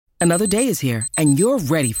Another day is here, and you're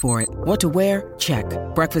ready for it. What to wear? Check.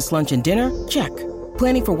 Breakfast, lunch, and dinner? Check.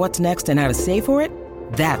 Planning for what's next and how to save for it?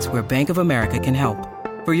 That's where Bank of America can help.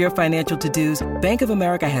 For your financial to-dos, Bank of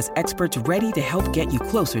America has experts ready to help get you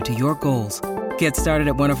closer to your goals. Get started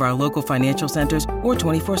at one of our local financial centers or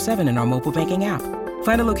 24/7 in our mobile banking app.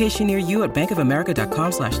 Find a location near you at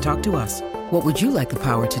bankofamerica.com/talktous. What would you like the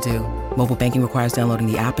power to do? Mobile banking requires downloading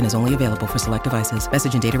the app and is only available for select devices.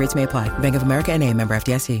 Message and data rates may apply. Bank of America N.A., member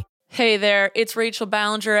FDIC. Hey there, it's Rachel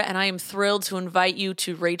Ballinger, and I am thrilled to invite you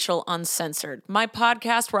to Rachel Uncensored, my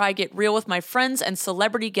podcast where I get real with my friends and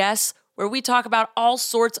celebrity guests, where we talk about all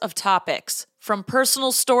sorts of topics. From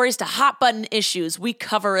personal stories to hot-button issues, we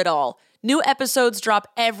cover it all. New episodes drop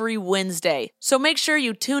every Wednesday, so make sure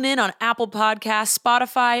you tune in on Apple Podcasts,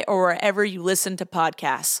 Spotify, or wherever you listen to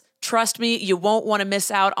podcasts. Trust me, you won't want to miss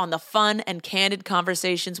out on the fun and candid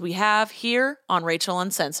conversations we have here on Rachel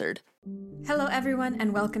Uncensored. Hello everyone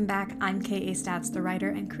and welcome back. I'm K.A. Stats, the writer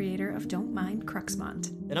and creator of Don't Mind Cruxmont.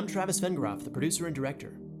 And I'm Travis Vengroff, the producer and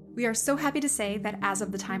director. We are so happy to say that as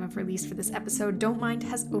of the time of release for this episode, Don't Mind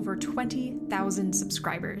has over 20,000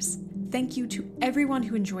 subscribers. Thank you to everyone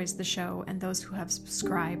who enjoys the show and those who have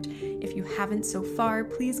subscribed. If you haven't so far,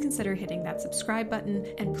 please consider hitting that subscribe button,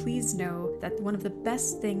 and please know that one of the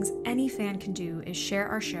best things any fan can do is share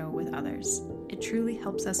our show with others. It truly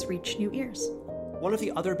helps us reach new ears. One of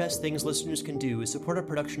the other best things listeners can do is support our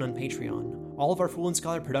production on Patreon. All of our Fool and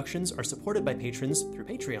Scholar productions are supported by patrons through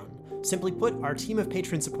Patreon. Simply put, our team of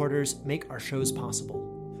patron supporters make our shows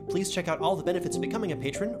possible. Please check out all the benefits of becoming a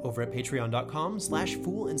patron over at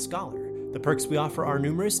patreon.com/foolandscholar. The perks we offer are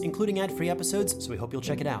numerous, including ad-free episodes, so we hope you'll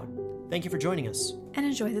check it out. Thank you for joining us. And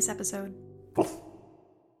enjoy this episode.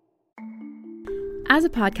 As a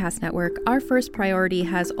podcast network, our first priority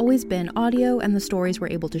has always been audio and the stories we're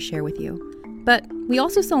able to share with you. But we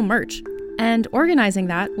also sell merch, and organizing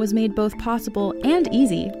that was made both possible and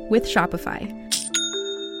easy with Shopify.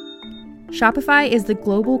 Shopify is the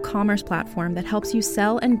global commerce platform that helps you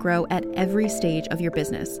sell and grow at every stage of your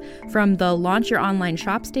business, from the launch your online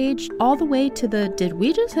shop stage all the way to the did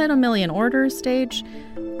we just hit 1 million orders stage.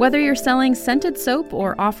 Whether you're selling scented soap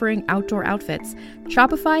or offering outdoor outfits,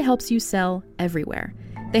 Shopify helps you sell everywhere.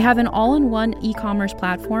 They have an all-in-one e-commerce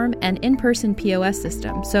platform and in-person POS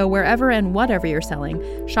system, so wherever and whatever you're selling,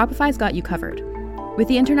 Shopify's got you covered. With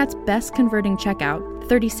the internet's best converting checkout,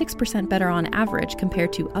 36% better on average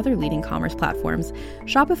compared to other leading commerce platforms,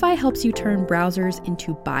 Shopify helps you turn browsers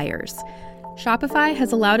into buyers. Shopify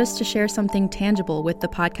has allowed us to share something tangible with the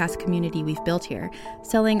podcast community we've built here,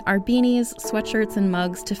 selling our beanies, sweatshirts, and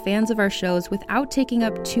mugs to fans of our shows without taking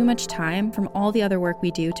up too much time from all the other work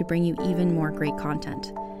we do to bring you even more great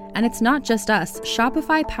content. And it's not just us.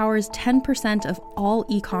 Shopify powers 10% of all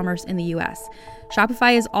e-commerce in the US.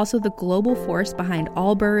 Shopify is also the global force behind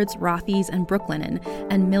Allbirds, Rothy's, and Brooklinen,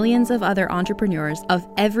 and millions of other entrepreneurs of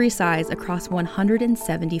every size across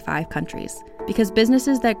 175 countries. Because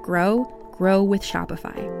businesses that grow with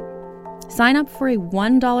Shopify. Sign up for a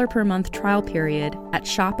 $1 per month trial period at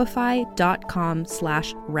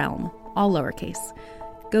shopify.com/realm, all lowercase.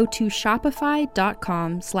 Go to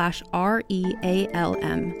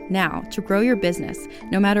shopify.com/REALM now to grow your business,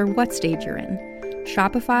 no matter what stage you're in.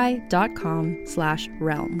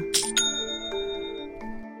 Shopify.com/realm.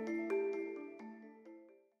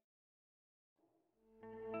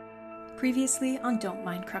 Previously on Don't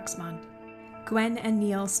Mind Cruxmont. Gwen and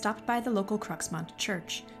Neil stopped by the local Cruxmont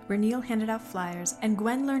church, where Neil handed out flyers and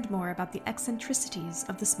Gwen learned more about the eccentricities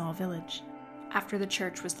of the small village. After the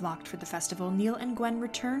church was locked for the festival, Neil and Gwen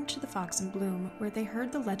returned to the Fox and Bloom, where they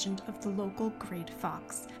heard the legend of the local Great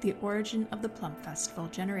Fox, the origin of the Plum Festival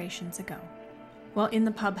generations ago. While in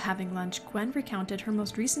the pub having lunch, Gwen recounted her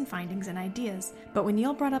most recent findings and ideas, but when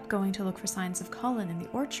Neil brought up going to look for signs of Colin in the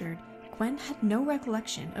orchard, Gwen had no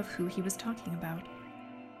recollection of who he was talking about.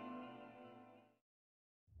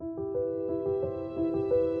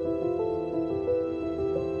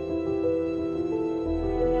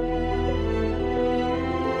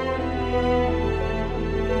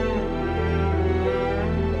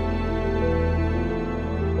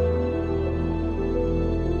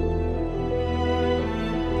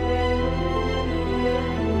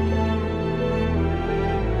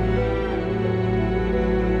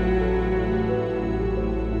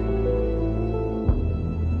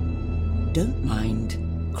 Don't Mind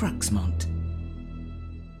Cruxmont.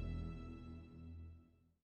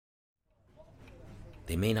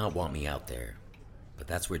 They may not want me out there, but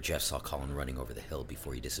that's where Jeff saw Colin running over the hill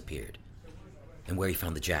before he disappeared, and where he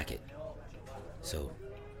found the jacket. So,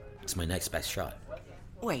 it's my next best shot.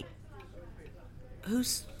 Wait.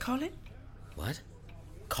 Who's Colin? What?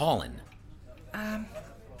 Colin.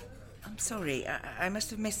 I'm sorry. I must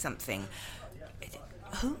have missed something.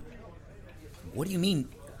 Who? What do you mean,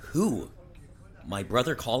 who? My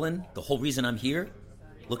brother Colin? The whole reason I'm here?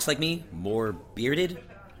 Looks like me? More bearded?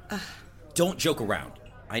 Don't joke around.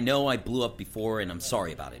 I know I blew up before and I'm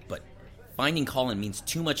sorry about it, but finding Colin means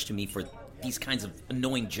too much to me for these kinds of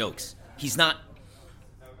annoying jokes. He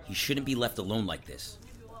shouldn't be left alone like this.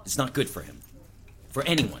 It's not good for him. For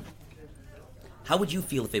anyone. How would you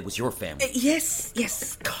feel if it was your family?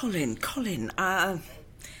 Yes, Colin. I'm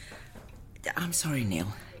sorry, Neil.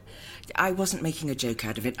 I wasn't making a joke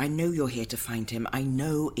out of it. I know you're here to find him. I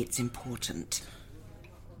know it's important.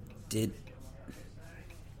 Did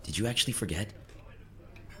you actually forget?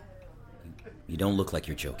 You don't look like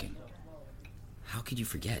you're joking. How could you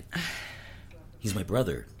forget? He's my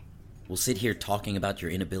brother. We'll sit here talking about your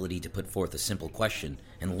inability to put forth a simple question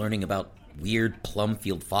and learning about weird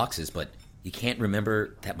Plumfield foxes, but you can't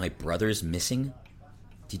remember that my brother's missing?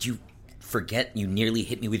 Did you forget you nearly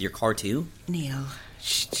hit me with your car too? Neil,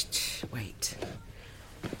 shh, wait.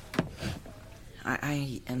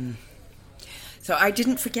 So I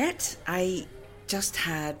didn't forget. I just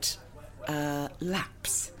had a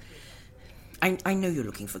lapse. I know you're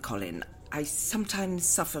looking for Colin. I sometimes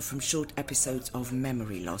suffer from short episodes of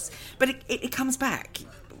memory loss, but it comes back,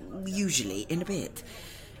 usually in a bit.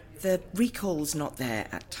 The recall's not there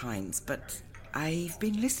at times, but I've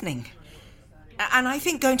been listening. And I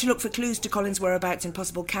think going to look for clues to Colin's whereabouts and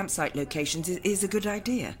possible campsite locations is a good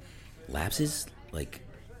idea. Lapses? Like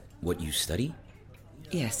what you study?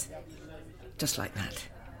 Yes, just like that.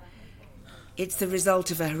 It's the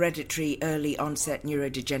result of a hereditary early-onset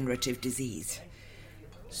neurodegenerative disease.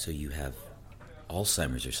 So you have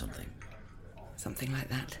Alzheimer's or something? Something like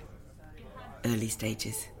that. Early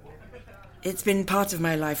stages. It's been part of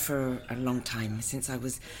my life for a long time, since I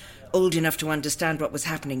was old enough to understand what was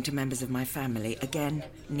happening to members of my family. Again,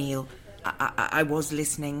 Neil, I was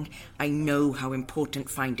listening. I know how important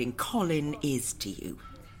finding Colin is to you.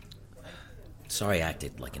 Sorry I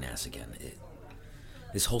acted like an ass again.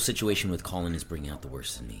 This whole situation with Colin is bringing out the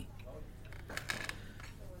worst in me.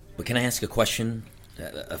 But can I ask a question?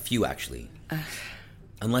 A few, actually.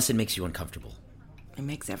 Unless it makes you uncomfortable. It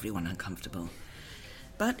makes everyone uncomfortable.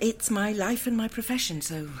 But it's my life and my profession,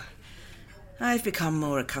 so I've become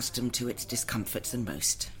more accustomed to its discomforts than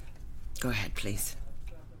most. Go ahead, please.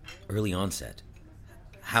 Early onset?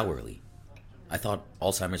 How early? I thought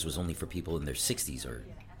Alzheimer's was only for people in their 60s or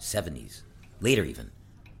 70s. Later, even.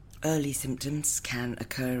 Early symptoms can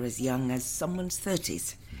occur as young as someone's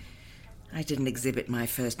 30s. I didn't exhibit my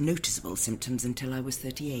first noticeable symptoms until I was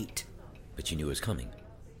 38. But you knew it was coming.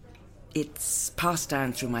 It's passed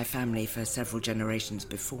down through my family for several generations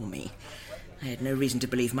before me. I had no reason to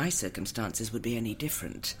believe my circumstances would be any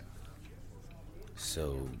different.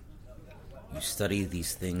 So, you study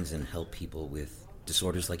these things and help people with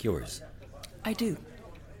disorders like yours? I do.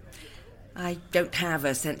 I don't have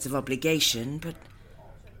a sense of obligation, but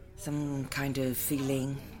some kind of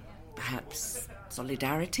feeling, perhaps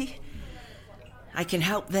solidarity. I can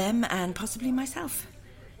help them and possibly myself.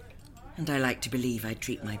 And I like to believe I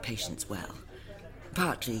treat my patients well,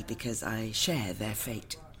 partly because I share their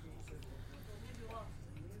fate.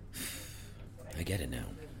 I get it now.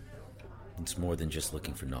 It's more than just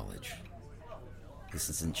looking for knowledge. This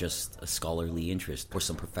isn't just a scholarly interest or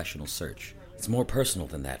some professional search. It's more personal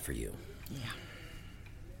than that for you. Yeah.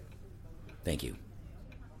 Thank you.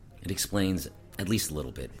 It explains, at least a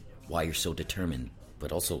little bit, why you're so determined,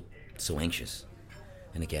 but also so anxious.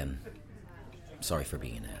 And again, sorry for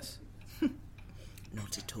being an ass.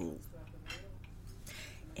 Not at all.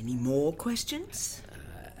 Any more questions?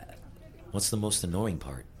 What's the most annoying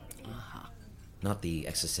part? Not the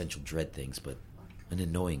existential dread things, but an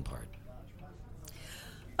annoying part.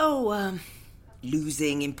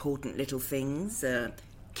 Losing important little things.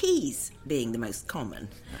 Keys being the most common.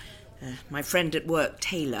 My friend at work,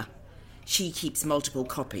 Taylor, she keeps multiple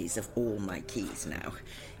copies of all my keys now.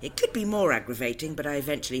 It could be more aggravating, but I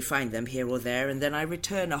eventually find them here or there, and then I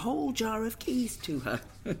return a whole jar of keys to her.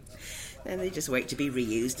 Then they just wait to be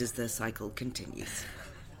reused as the cycle continues.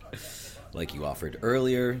 Like you offered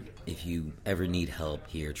earlier, if you ever need help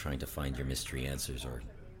here trying to find your mystery answers or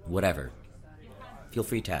whatever, feel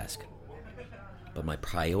free to ask. But my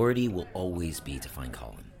priority will always be to find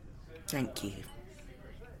Colin. Thank you.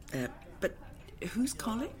 But who's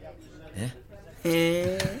Colin?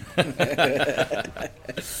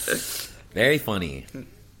 Very funny.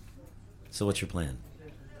 So what's your plan?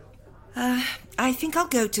 I think I'll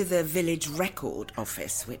go to the village record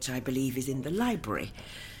office, which I believe is in the library.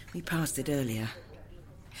 We passed it earlier.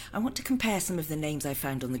 I want to compare some of the names I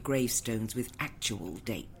found on the gravestones with actual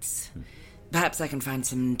dates. Perhaps I can find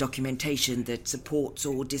some documentation that supports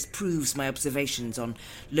or disproves my observations on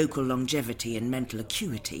local longevity and mental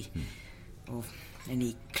acuity. Or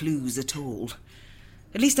any clues at all.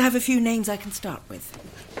 At least I have a few names I can start with.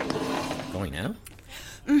 Going now?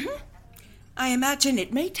 Mm-hmm. I imagine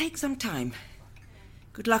it may take some time.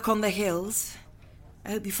 Good luck on the hills.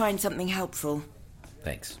 I hope you find something helpful.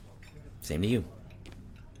 Thanks. Same to you.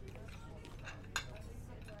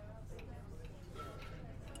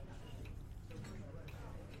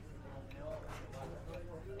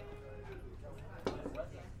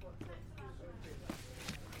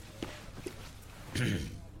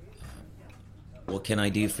 What can I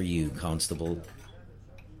do for you, Constable?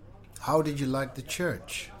 How did you like the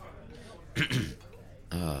church?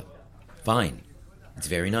 Fine. It's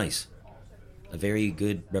very nice. A very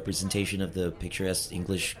good representation of the picturesque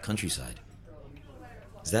English countryside.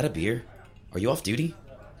 Is that a beer? Are you off duty?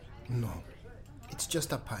 No, it's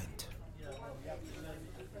just a pint.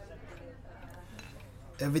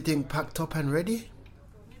 Everything packed up and ready?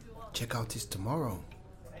 Checkout is tomorrow.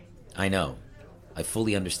 I know. I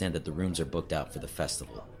fully understand that the rooms are booked out for the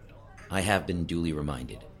festival. I have been duly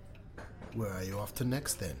reminded. Where are you off to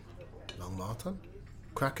next then? Longmarton?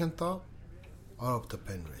 Krakenthorpe? Or up to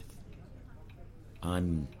Penrith?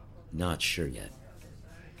 I'm not sure yet.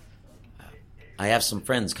 I have some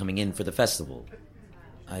friends coming in for the festival.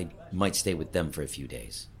 I might stay with them for a few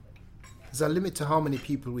days. There's a limit to how many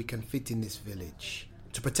people we can fit in this village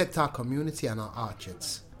to protect our community and our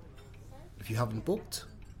archers. If you haven't booked,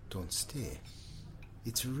 don't stay.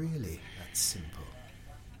 It's really that simple.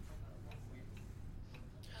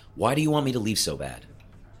 Why do you want me to leave so bad?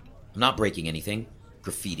 I'm not breaking anything,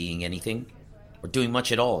 graffitiing anything, or doing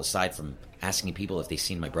much at all aside from asking people if they've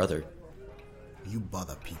seen my brother. You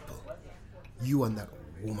bother people. You and that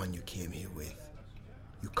woman you came here with.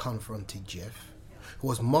 You confronted Jeff, who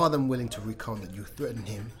was more than willing to recount that you threatened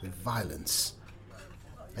him with violence.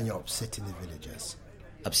 And you're upsetting the villagers.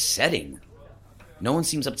 Upsetting? No one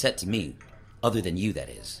seems upset to me, other than you, that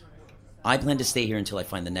is. I plan to stay here until I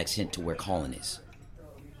find the next hint to where Colin is.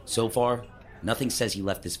 So far, nothing says he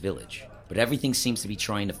left this village, but everything seems to be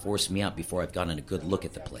trying to force me out before I've gotten a good look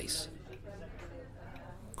at the place.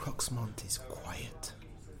 Cruxmont is quiet.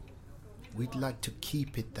 We'd like to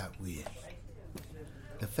keep it that way.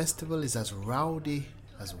 The festival is as rowdy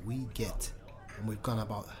as we get, and we've gone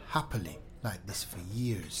about happily like this for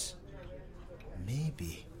years.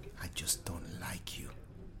 Maybe I just don't like you.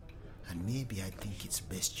 And maybe I think it's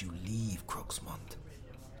best you leave Cruxmont.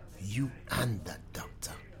 You and that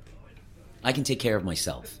doctor. I can take care of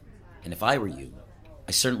myself. And if I were you,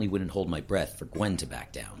 I certainly wouldn't hold my breath for Gwen to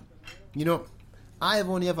back down. You know, I've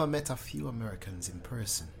only ever met a few Americans in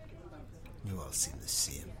person. You all seem the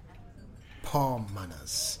same. Poor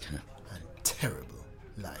manners and terrible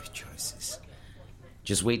life choices.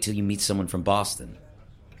 Just wait till you meet someone from Boston.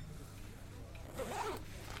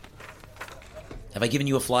 Have I given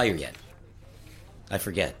you a flyer yet? I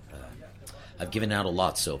forget. I've given out a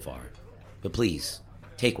lot so far. But please,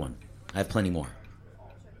 take one. I have plenty more.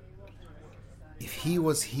 If he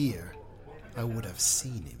was here, I would have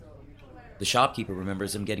seen him. The shopkeeper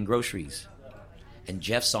remembers him getting groceries. And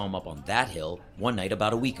Jeff saw him up on that hill one night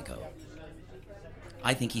about a week ago.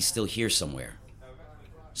 I think he's still here somewhere.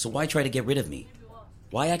 So why try to get rid of me?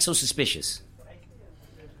 Why act so suspicious?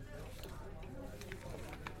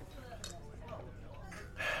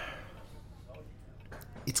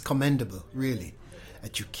 It's commendable, really,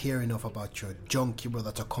 that you care enough about your junkie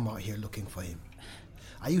brother to come out here looking for him.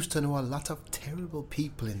 I used to know a lot of terrible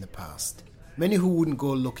people in the past. Many who wouldn't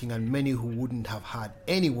go looking and many who wouldn't have had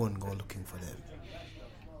anyone go looking for them.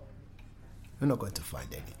 You're not going to find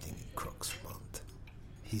anything in Cruxmont.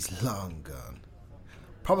 He's long gone.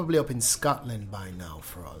 Probably up in Scotland by now,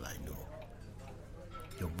 for all I know.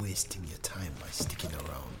 You're wasting your time by sticking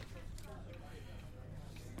around.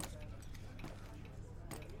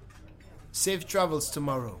 Safe travels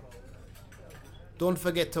tomorrow. Don't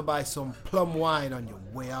forget to buy some plum wine on your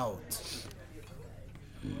way out.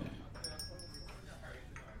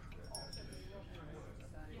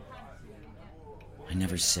 I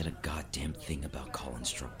never said a goddamn thing about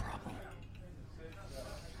Colin's drug problem.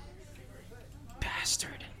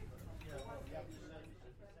 Bastard.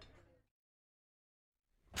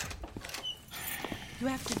 You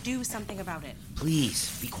have to do something about it.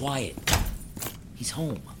 Please, be quiet. He's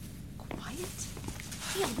home. Quiet?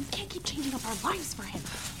 Neil, we can't keep changing up our lives for him.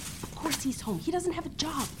 Of course he's home. He doesn't have a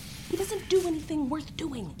job. He doesn't do anything worth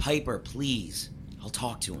doing. Piper, please. I'll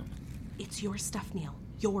talk to him. It's your stuff, Neil.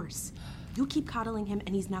 Yours. You keep coddling him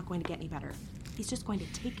and he's not going to get any better. He's just going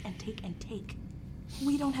to take and take and take.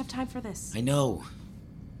 We don't have time for this. I know.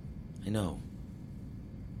 I know.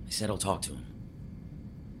 I said I'll talk to him.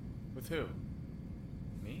 With who?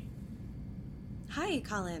 Me? Hi,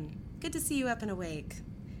 Colin. Good to see you up and awake.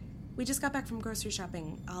 We just got back from grocery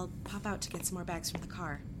shopping. I'll pop out to get some more bags from the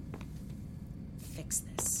car. Fix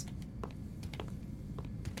this.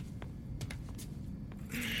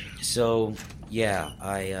 So, yeah,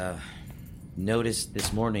 I noticed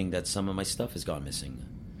this morning that some of my stuff has gone missing.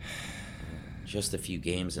 Just a few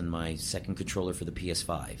games and my second controller for the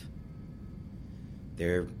PS5.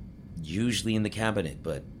 They're usually in the cabinet,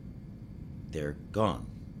 but they're gone.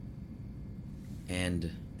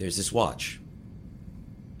 And there's this watch.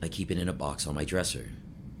 I keep it in a box on my dresser.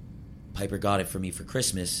 Piper got it for me for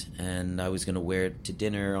Christmas, and I was going to wear it to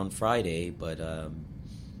dinner on Friday, but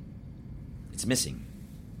it's missing.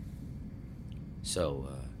 So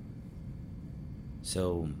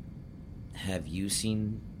have you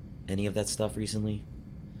seen any of that stuff recently?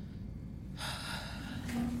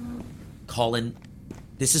 Colin,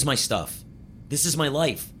 this is my stuff. This is my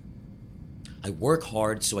life. I work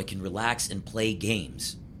hard so I can relax and play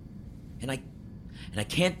games. And I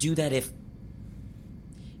can't do that if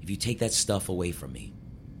you take that stuff away from me.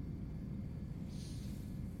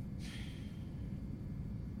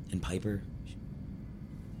 And Piper,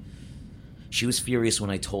 she was furious when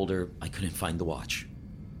I told her I couldn't find the watch.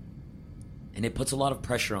 And it puts a lot of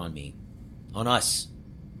pressure on me. On us.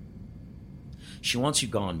 She wants you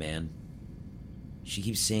gone, man. She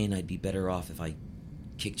keeps saying I'd be better off if I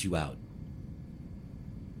kicked you out.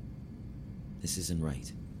 This isn't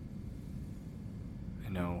right. I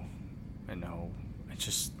know. I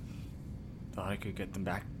just thought I could get them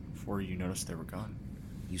back before you noticed they were gone.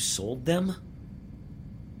 You sold them?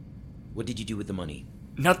 What did you do with the money?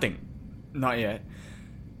 Nothing. Not yet.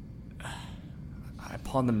 I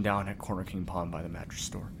pawned them down at Corner King Pawn by the mattress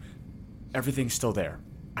store. Everything's still there,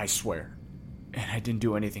 I swear. And I didn't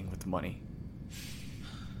do anything with the money.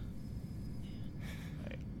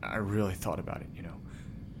 I really thought about it, you know.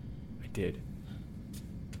 I did.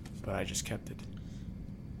 But I just kept it.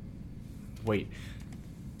 Wait.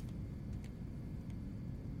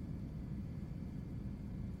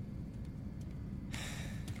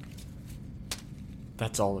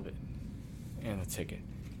 That's all of it. And the ticket.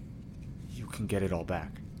 You can get it all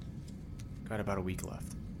back. Got about a week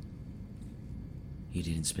left. You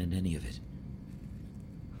didn't spend any of it.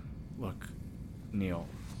 Look, Neil,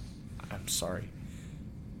 I'm sorry.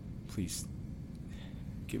 Please,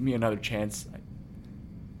 give me another chance.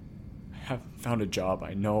 I haven't found a job.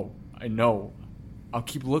 I know. I'll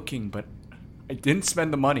keep looking, but I didn't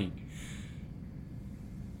spend the money.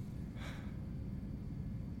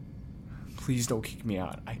 Please don't kick me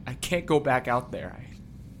out. I can't go back out there.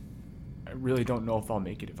 I really don't know if I'll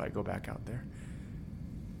make it if I go back out there.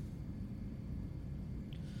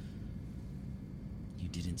 You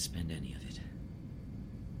didn't spend any of it.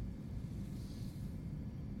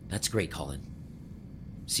 That's great, Colin.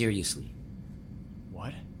 Seriously.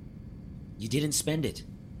 What? You didn't spend it.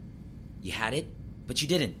 You had it, but you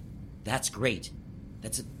didn't. That's great.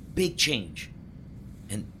 That's a big change.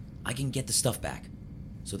 And I can get the stuff back,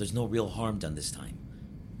 so there's no real harm done this time.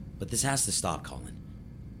 But this has to stop, Colin.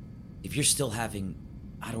 If you're still having,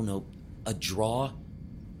 I don't know, a draw,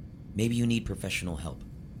 maybe you need professional help.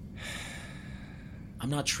 I'm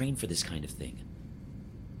not trained for this kind of thing.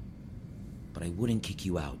 But I wouldn't kick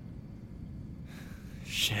you out.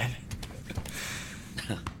 Shit.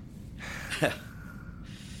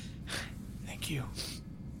 Thank you.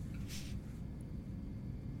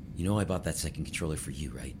 You know I bought that second controller for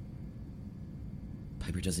you, right?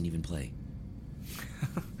 Piper doesn't even play.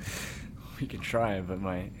 We can try, but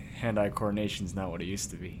my hand-eye coordination's not what it used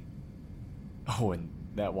to be. Oh, and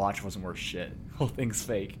that watch wasn't worth shit. The whole thing's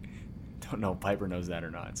fake. Don't know if Piper knows that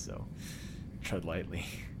or not, so tread lightly.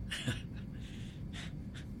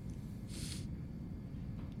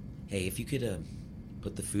 Hey, if you could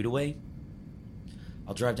put the food away,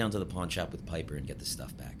 I'll drive down to the pawn shop with Piper and get the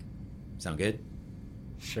stuff back. Sound good?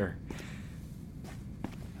 Sure.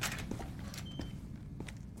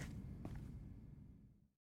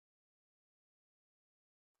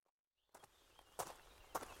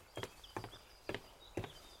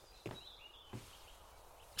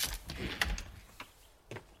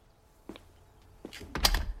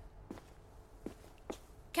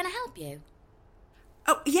 Can I help you?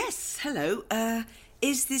 Oh, yes, hello.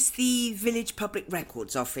 Is this the Village Public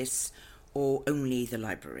Records Office or only the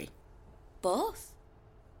library? Both.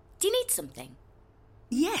 Do you need something?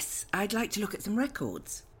 Yes, I'd like to look at some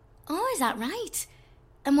records. Oh, is that right?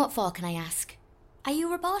 And what for, can I ask? Are you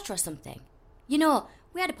a reporter or something? You know,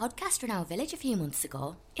 we had a podcaster in our village a few months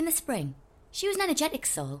ago, in the spring. She was an energetic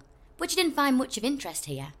soul, But you didn't find much of interest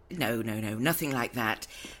here? No, nothing like that.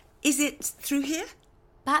 Is it through here?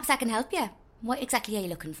 Perhaps I can help you. What exactly are you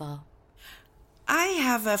looking for? I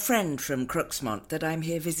have a friend from Crooksmont that I'm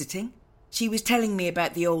here visiting. She was telling me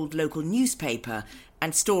about the old local newspaper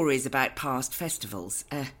and stories about past festivals.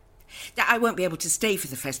 I won't be able to stay for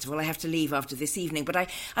the festival. I have to leave after this evening, but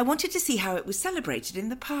I wanted to see how it was celebrated in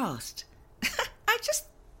the past. I just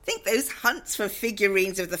think those hunts for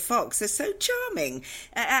figurines of the fox are so charming.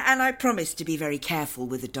 And I promised to be very careful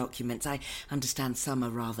with the documents. I understand some are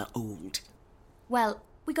rather old. Well,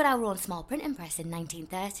 we got our own small printing press in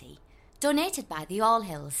 1930, donated by the All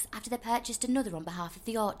Hills after they purchased another on behalf of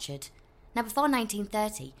the Orchard. Now, before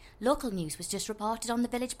 1930, local news was just reported on the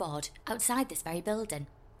village board outside this very building.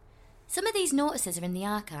 Some of these notices are in the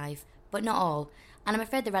archive, but not all, and I'm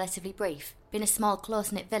afraid they're relatively brief, being a small,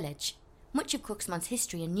 close-knit village. Much of Crooksmont's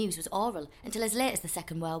history and news was oral until as late as the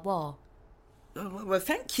Second World War. Well,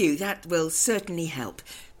 thank you. That will certainly help.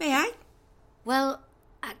 May I? Well,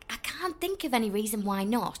 I can't think of any reason why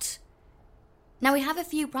not. Now, we have a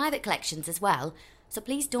few private collections as well, so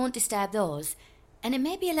please don't disturb those. And it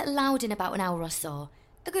may be a little loud in about an hour or so.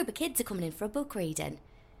 A group of kids are coming in for a book reading.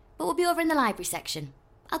 But we'll be over in the library section.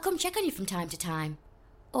 I'll come check on you from time to time.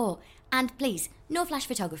 Oh, and please, no flash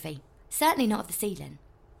photography. Certainly not of the ceiling.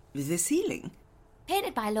 The ceiling?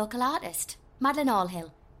 Painted by a local artist, Madeline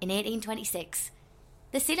Allhill, in 1826.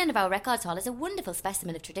 The ceiling of our records hall is a wonderful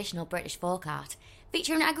specimen of traditional British folk art,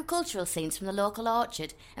 featuring agricultural scenes from the local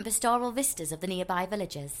orchard and pastoral vistas of the nearby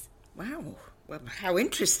villages. Wow, well, how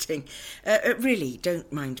interesting. Really,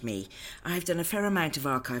 don't mind me. I've done a fair amount of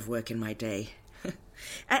archive work in my day.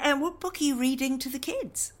 And what book are you reading to the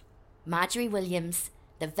kids? Marjorie Williams,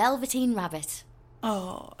 The Velveteen Rabbit.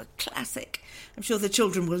 Oh, a classic. I'm sure the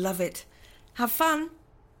children will love it. Have fun.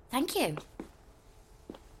 Thank you.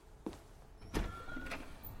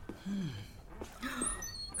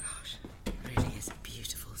 Gosh, it really is a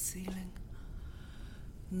beautiful ceiling.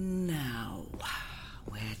 Now,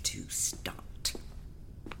 where to start?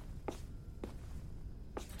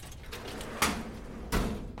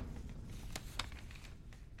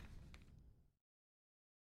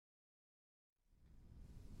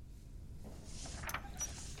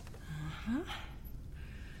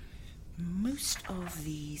 Most of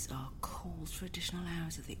these are calls for additional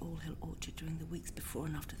hours of the All Hill Orchard during the weeks before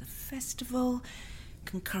and after the festival,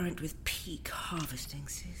 concurrent with peak harvesting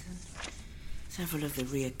season. Several of the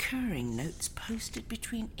reoccurring notes posted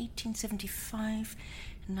between 1875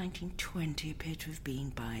 and 1920 appear to have been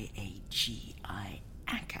by a G.I.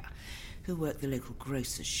 Acker, who worked the local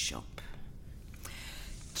grocer's shop.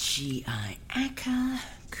 G.I. Acker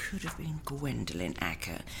could have been Gwendolyn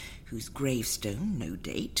Acker, whose gravestone, no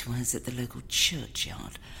date, was at the local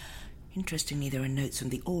churchyard. Interestingly, there are notes from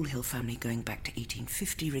the All Hill family going back to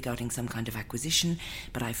 1850 regarding some kind of acquisition,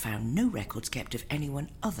 but I found no records kept of anyone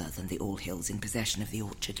other than the All Hills in possession of the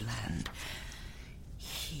orchard land.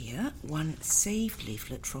 Here, one saved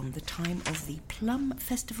leaflet from the time of the Plum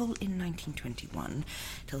Festival in 1921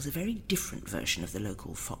 tells a very different version of the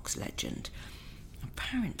local fox legend.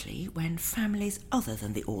 Apparently, when families other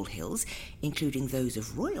than the All Hills, including those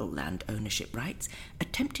of royal land ownership rights,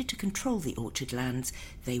 attempted to control the orchard lands,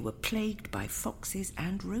 they were plagued by foxes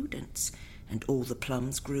and rodents, and all the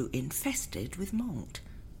plums grew infested with mould.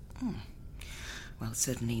 Well,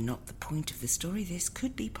 certainly not the point of the story. This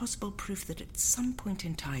could be possible proof that at some point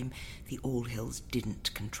in time the All Hills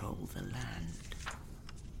didn't control the land.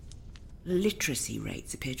 Literacy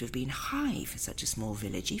rates appear to have been high for such a small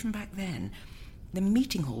village, even back then. The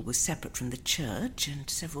meeting hall was separate from the church, and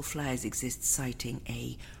several flyers exist citing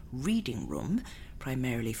a reading room,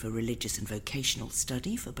 primarily for religious and vocational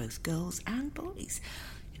study for both girls and boys.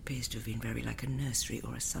 It appears to have been very like a nursery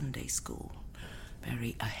or a Sunday school,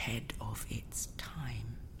 very ahead of its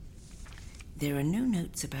time. There are no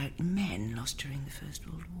notes about men lost during the First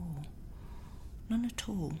World War. None at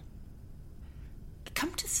all.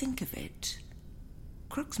 Come to think of it,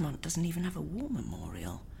 Crooksmont doesn't even have a war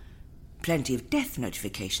memorial. Plenty of death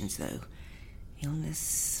notifications, though.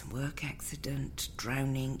 Illness, work accident,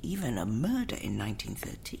 drowning, even a murder in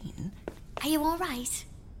 1913. Are you all right?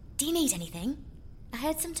 Do you need anything? I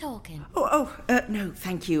heard some talking. No,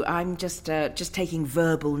 thank you. I'm just taking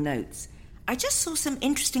verbal notes. I just saw some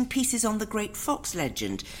interesting pieces on the Great Fox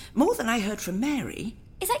legend. More than I heard from Mary.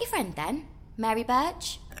 Is that your friend, then? Mary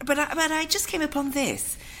Birch? But I just came upon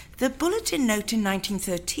this. The bulletin note in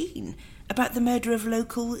 1913... about the murder of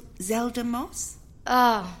local Zelda Moss?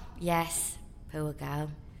 Oh, yes. Poor girl.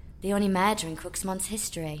 The only murder in Crooksmont's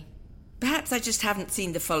history. Perhaps I just haven't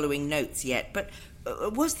seen the following notes yet, but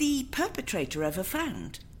was the perpetrator ever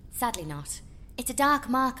found? Sadly not. It's a dark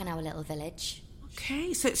mark on our little village.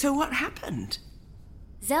 Okay, so what happened?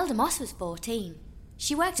 Zelda Moss was 14.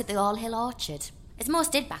 She worked at the All Hill Orchard, as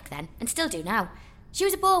most did back then, and still do now. She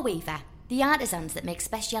was a bow weaver, the artisans that make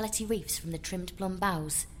speciality wreaths from the trimmed plum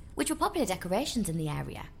boughs, which were popular decorations in the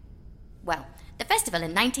area. Well, the festival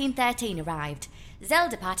in 1913 arrived.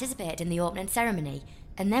 Zelda participated in the opening ceremony,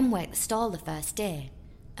 and then worked the stall the first day.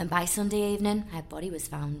 And by Sunday evening, her body was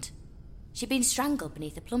found. She'd been strangled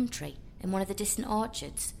beneath a plum tree in one of the distant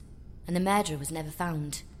orchards, and the murderer was never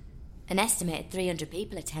found. An estimated 300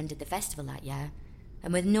 people attended the festival that year,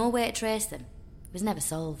 and with no way to trace them, it was never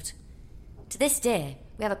solved. To this day,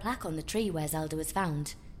 we have a plaque on the tree where Zelda was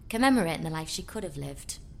found, commemorating the life she could have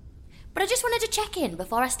lived. But I just wanted to check in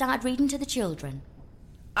before I started reading to the children.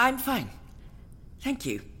 I'm fine. Thank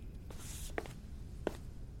you.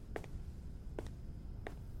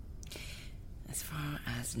 As far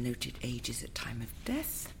as noted ages at time of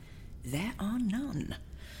death, there are none.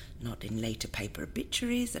 Not in later paper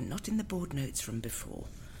obituaries and not in the board notes from before.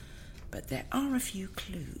 But there are a few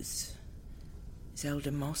clues.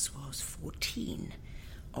 Zelda Moss was 14.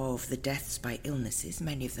 Of the deaths by illnesses,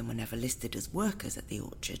 many of them were never listed as workers at the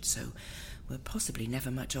orchard, so were possibly never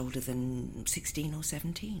much older than 16 or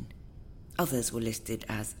 17. Others were listed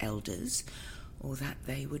as elders, or that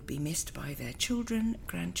they would be missed by their children,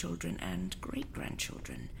 grandchildren, and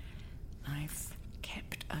great-grandchildren. I've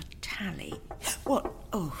kept a tally. What?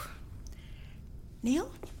 Oh.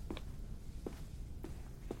 Neil?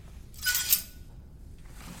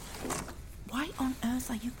 Why on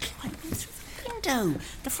earth are you climbing through the window?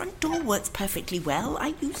 The front door works perfectly well.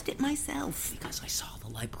 I used it myself. Because I saw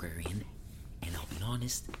the librarian, and I'll be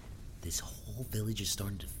honest, this whole village is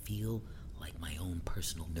starting to feel like my own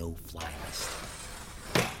personal no-fly list.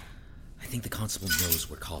 I think the constable knows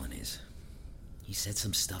where Colin is. He said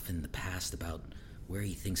some stuff in the past about where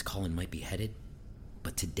he thinks Colin might be headed,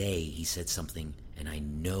 but today he said something, and I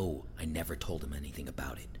know I never told him anything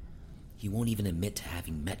about it. He won't even admit to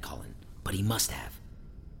having met Colin, but he must have.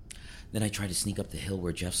 Then I tried to sneak up the hill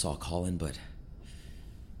where Jeff saw Colin, but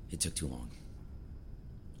it took too long.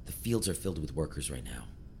 The fields are filled with workers right now.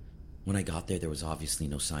 When I got there was obviously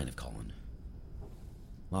no sign of Colin.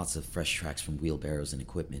 Lots of fresh tracks from wheelbarrows and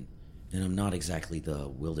equipment, and I'm not exactly the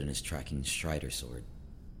wilderness tracking Strider sword.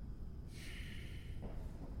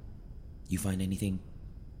 You find anything?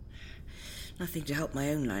 Nothing to help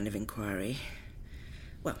my own line of inquiry.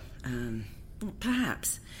 Well,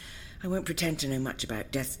 perhaps. I won't pretend to know much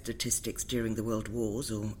about death statistics during the World Wars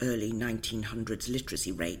or early 1900s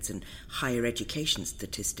literacy rates and higher education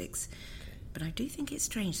statistics. But I do think it's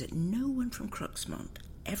strange that no one from Cruxmont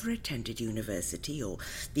ever attended university or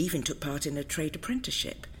even took part in a trade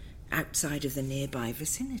apprenticeship outside of the nearby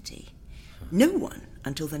vicinity. No one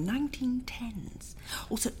until the 1910s.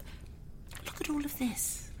 Also, look at all of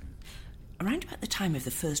this. Around about the time of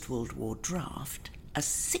the First World War draft, a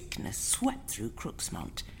sickness swept through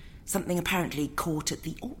Cruxmont, something apparently caught at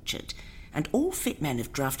the orchard, and all fit men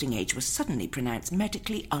of drafting age were suddenly pronounced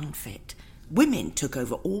medically unfit. Women took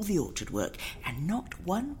over all the orchard work, and not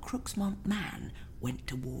one Cruxmont man went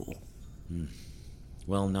to war.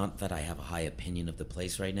 Well, not that I have a high opinion of the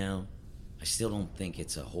place right now. I still don't think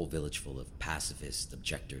it's a whole village full of pacifists,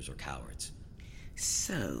 objectors, or cowards.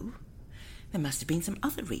 So, there must have been some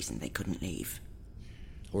other reason they couldn't leave.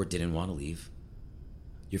 Or didn't want to leave.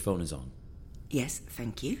 Your phone is on. Yes,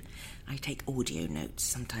 thank you. I take audio notes.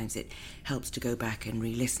 Sometimes it helps to go back and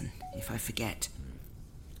re-listen if I forget.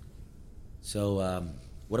 So,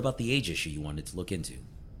 what about the age issue you wanted to look into?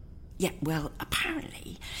 Yeah, well,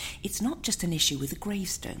 apparently, it's not just an issue with the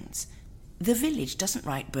gravestones. The village doesn't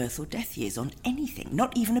write birth or death years on anything,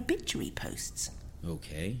 not even obituary posts.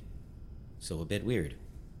 Okay. So a bit weird.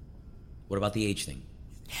 What about the age thing?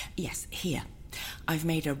 Yes, here. I've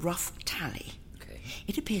made a rough tally. Okay.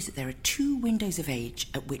 It appears that there are 2 windows of age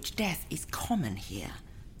at which death is common here.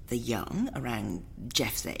 The young, around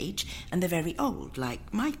Jeff's age, and the very old,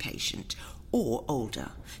 like my patient, or older.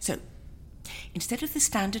 So, instead of the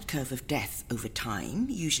standard curve of death over time,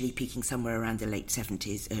 usually peaking somewhere around the late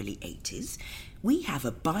 70s, early 80s, we have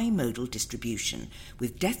a bimodal distribution,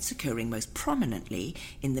 with deaths occurring most prominently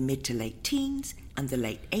in the mid to late teens and the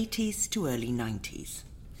late 80s to early 90s.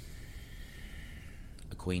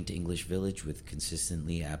 A quaint English village with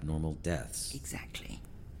consistently abnormal deaths. Exactly.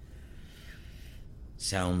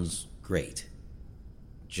 Sounds great.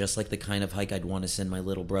 Just like the kind of hike I'd want to send my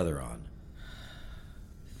little brother on.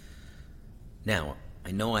 Now,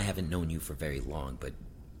 I know I haven't known you for very long, but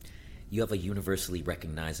you have a universally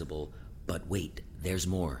recognizable, but wait, there's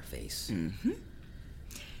more face. Mm-hmm.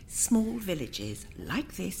 Small villages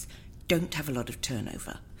like this don't have a lot of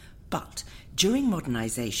turnover. But during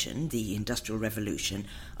modernisation, the Industrial Revolution,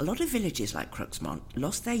 a lot of villages like Cruxmont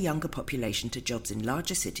lost their younger population to jobs in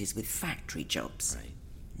larger cities with factory jobs. Right.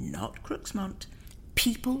 Not Cruxmont.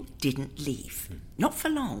 People didn't leave. Not for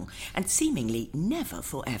long, and seemingly never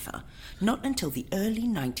forever. Not until the early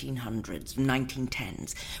 1900s,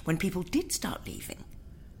 1910s, when people did start leaving.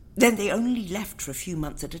 Then they only left for a few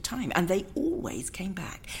months at a time, and they always came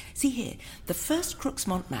back. See here, the first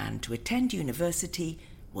Cruxmont man to attend university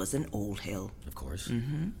was an Allhill. Of course.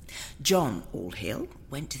 Mm-hmm. John Allhill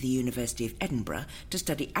went to the University of Edinburgh to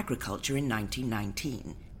study agriculture in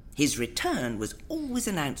 1919. His return was always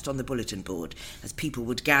announced on the bulletin board, as people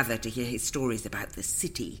would gather to hear his stories about the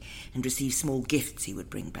city and receive small gifts he would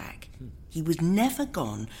bring back. He was never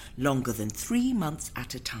gone longer than 3 months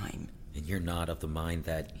at a time. And you're not of the mind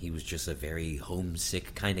that he was just a very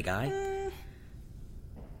homesick kind of guy?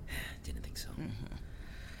 Didn't think so. Mm-hmm.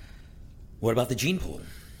 What about the gene pool?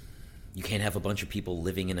 You can't have a bunch of people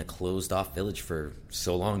living in a closed-off village for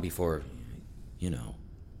so long before,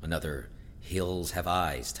 another Hills Have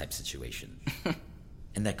Eyes type situation.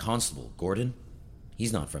 And that constable, Gordon,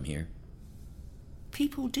 he's not from here.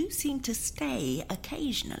 People do seem to stay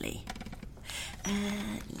occasionally.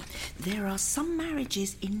 There are some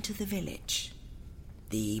marriages into the village.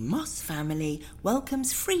 The Moss family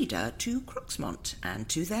welcomes Frida to Cruxmont and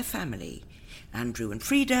to their family. Andrew and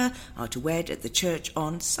Frida are to wed at the church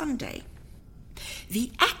on Sunday.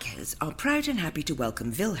 The Ackers are proud and happy to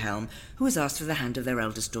welcome Wilhelm, who has asked for the hand of their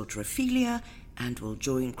eldest daughter Ophelia and will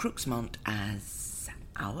join Cruxmont as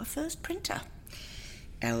our first printer.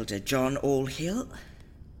 Elder John Allhill.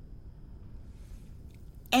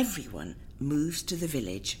 Everyone moves to the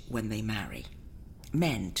village when they marry.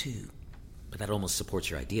 Men, too. But that almost supports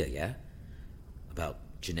your idea, yeah? About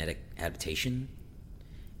genetic adaptation?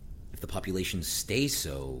 If the population stays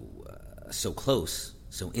so close,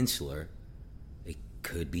 so insular, it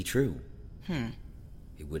could be true.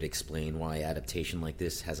 It would explain why adaptation like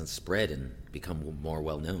this hasn't spread and become more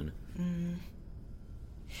well-known.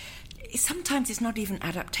 Sometimes it's not even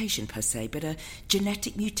adaptation per se, but a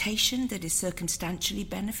genetic mutation that is circumstantially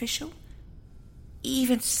beneficial.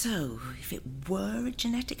 Even so, if it were a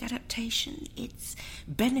genetic adaptation, its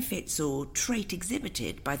benefits or trait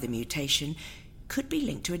exhibited by the mutation could be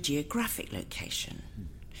linked to a geographic location.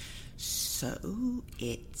 So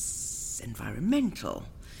it's environmental.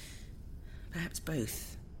 Perhaps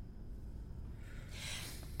both.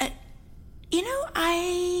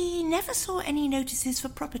 I never saw any notices for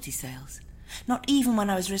property sales. Not even when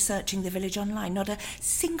I was researching the village online. Not a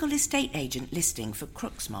single estate agent listing for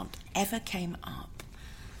Cruxmont ever came up.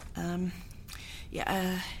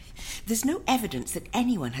 There's no evidence that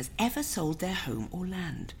anyone has ever sold their home or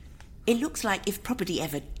land. It looks like if property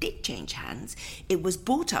ever did change hands, it was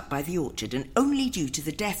bought up by the orchard and only due to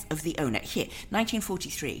the death of the owner. Here,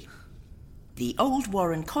 1943. The old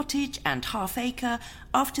Warren cottage and half acre,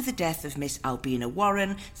 after the death of Miss Albina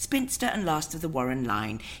Warren, spinster and last of the Warren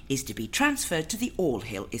line, is to be transferred to the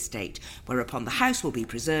Allhill estate, whereupon the house will be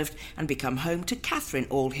preserved and become home to Catherine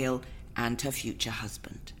Allhill and her future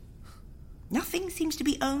husband. Nothing seems to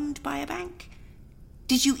be owned by a bank.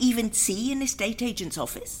 Did you even see an estate agent's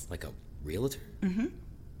office? Like a realtor? Mm-hmm.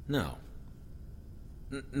 No.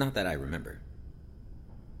 Not that I remember.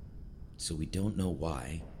 So we don't know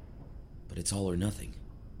why, but it's all or nothing.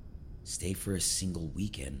 Stay for a single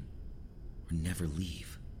weekend or never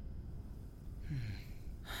leave.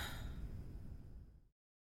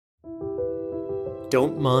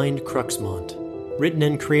 Don't Mind Cruxmont. Written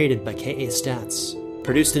and created by K.A. Statz.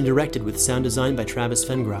 Produced and directed with sound design by Travis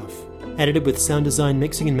Vengroff. Edited with sound design,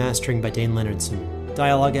 mixing, and mastering by Dane Leonardson.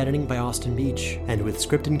 Dialogue editing by Austin Beach. And with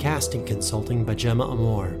script and casting consulting by Gemma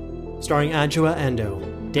Amor. Starring Adjoa Ando,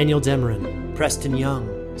 Daniel Demerin, Preston Young,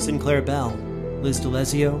 Sinclair Bell, Liz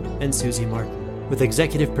DeLezio, and Susie Martin. With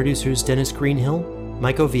executive producers Dennis Greenhill,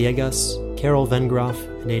 Michael Villegas, Carol Vengroff,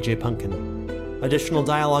 and AJ Punkin. Additional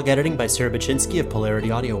dialogue editing by Sarah Baczynski of Polarity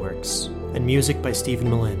AudioWorks. And music by Stephen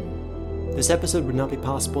Malin. This episode would not be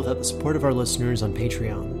possible without the support of our listeners on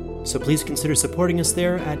Patreon. So please consider supporting us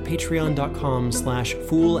there at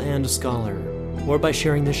patreon.com/foolandscholar, or by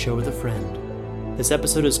sharing this show with a friend. This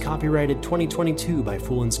episode is copyrighted 2022 by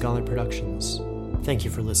Fool and Scholar Productions. Thank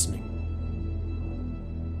you for listening.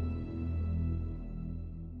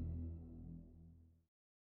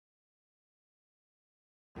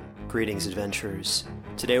 Greetings, adventurers.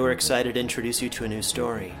 Today we're excited to introduce you to a new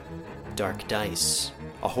story, Dark Dice,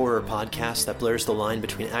 a horror podcast that blurs the line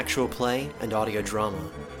between actual play and audio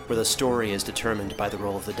drama, where the story is determined by the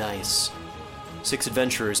roll of the dice. 6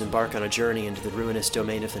 adventurers embark on a journey into the ruinous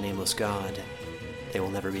domain of the Nameless God. They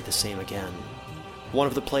will never be the same again. One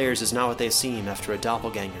of the players is not what they seem after a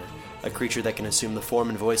doppelganger, a creature that can assume the form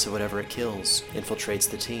and voice of whatever it kills, infiltrates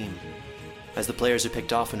the team. As the players are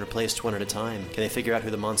picked off and replaced one at a time, can they figure out who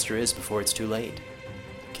the monster is before it's too late?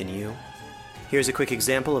 Can you? Here's a quick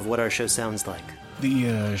example of what our show sounds like.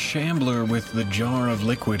 The shambler with the jar of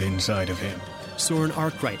liquid inside of him. Soren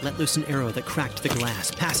Arkwright let loose an arrow that cracked the glass,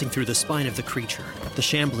 passing through the spine of the creature. The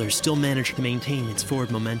shambler still managed to maintain its forward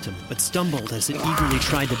momentum, but stumbled as it eagerly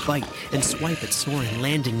tried to bite and swipe at Soren,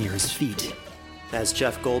 landing near his feet. As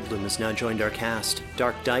Jeff Goldblum has now joined our cast,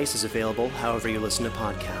 Dark Dice is available however you listen to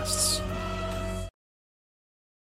podcasts.